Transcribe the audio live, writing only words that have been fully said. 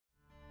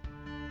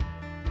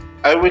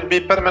I will be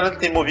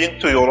permanently moving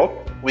to Europe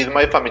with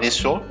my family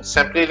soon.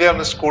 Simplilearn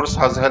course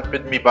has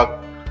helped me back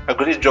a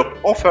great job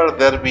offer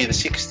there with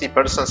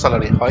 60%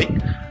 salary hike.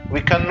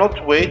 We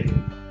cannot wait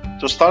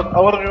to start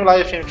our new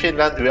life in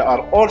Finland. We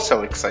are all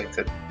so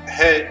excited.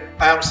 Hey,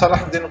 I am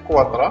Salah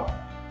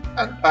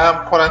and I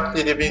am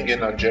currently living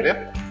in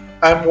Algeria.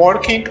 I am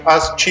working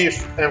as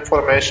Chief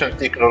Information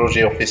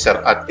Technology Officer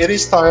at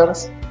Iris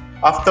Tires.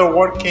 After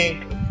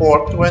working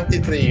for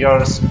 23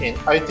 years in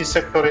IT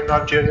sector in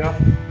Algeria,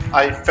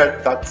 I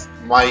felt that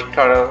my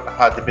career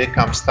had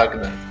become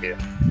stagnant here.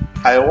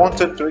 I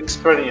wanted to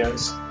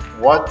experience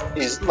what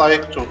it's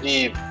like to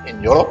live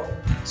in Europe,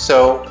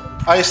 so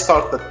I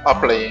started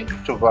applying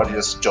to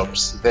various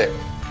jobs there.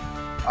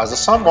 As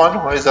someone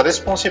who is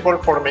responsible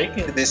for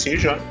making a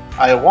decision,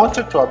 I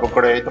wanted to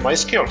upgrade my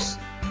skills.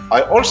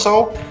 I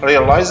also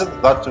realized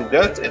that to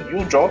get a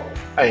new job,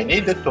 I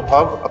needed to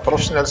have a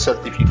professional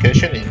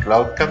certification in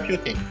cloud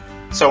computing.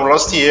 So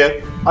last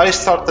year, I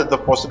started the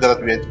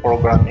postgraduate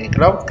program in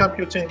cloud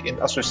computing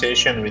in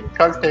association with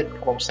Caltech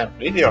from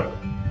Simplilearn.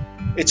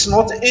 It's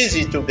not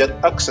easy to get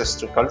access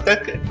to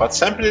Caltech, but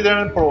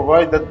Simplilearn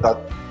provided that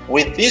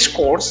with this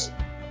course,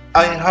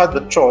 I had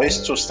the choice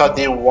to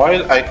study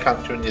while I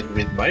continued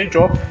with my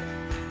job.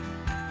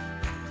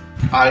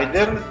 I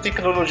learned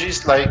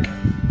technologies like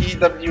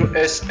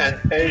AWS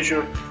and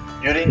Azure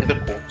during the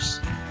course.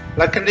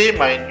 Luckily,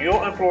 my new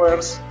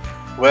employers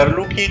were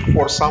looking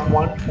for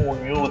someone who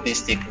knew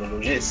these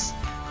technologies.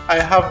 I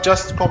have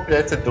just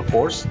completed the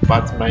course,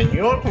 but my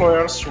new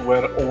employers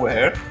were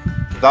aware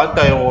that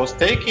I was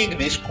taking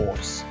this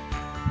course.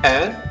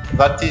 And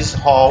that is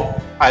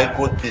how I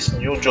got this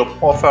new job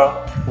offer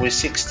with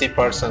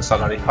 60%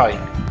 salary hike.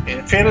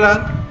 In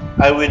Finland,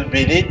 I will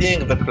be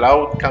leading the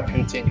cloud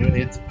computing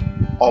unit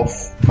of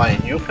my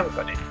new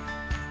company.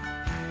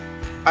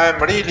 I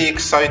am really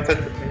excited,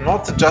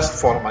 not just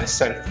for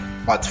myself,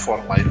 but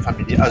for my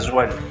family as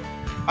well.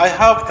 I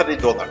have 3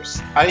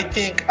 daughters. I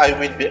think I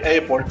will be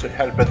able to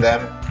help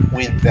them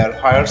with their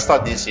higher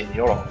studies in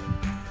Europe.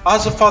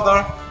 As a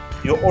father,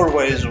 you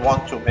always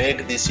want to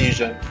make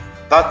decisions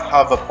that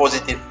have a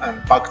positive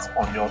impact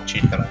on your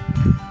children.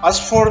 As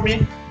for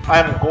me, I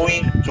am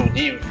going to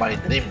live my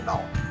dream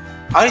now.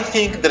 I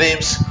think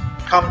dreams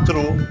come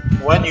true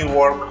when you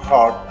work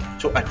hard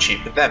to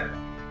achieve them.